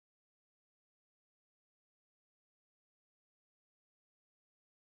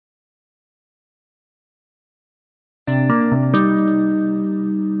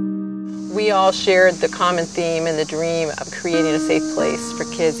We all shared the common theme and the dream of creating a safe place for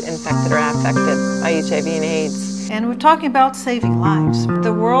kids infected or affected by HIV and AIDS. And we're talking about saving lives.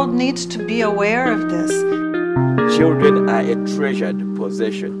 The world needs to be aware of this. Children are a treasured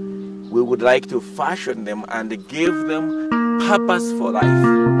possession. We would like to fashion them and give them purpose for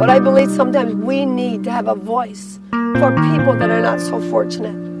life. But I believe sometimes we need to have a voice for people that are not so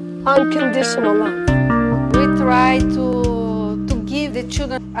fortunate. Unconditional love. We try to give the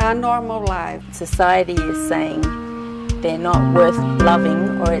children a normal life. Society is saying they're not worth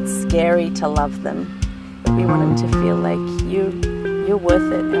loving or it's scary to love them. But we want them to feel like you're worth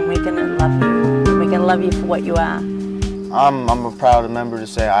it and we're going to love you. We're going to love you for what you are. I'm a proud member to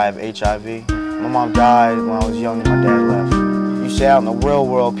say I have HIV. My mom died when I was young and my dad left. You say out in the real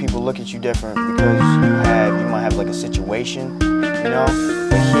world, people look at you different because you might have like a situation, you know?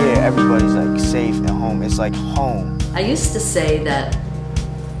 But here, everybody's like safe at home. It's like home. I used to say that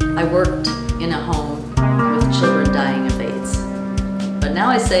I worked in a home with children dying of AIDS. But now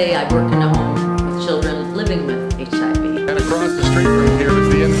I say I work in a home with children living with HIV. And across the street from here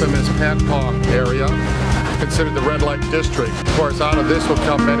is the infamous Patpaw area, considered the red light district. Of course, out of this will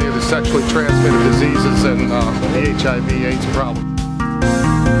come many of the sexually transmitted diseases and the HIV/AIDS problem.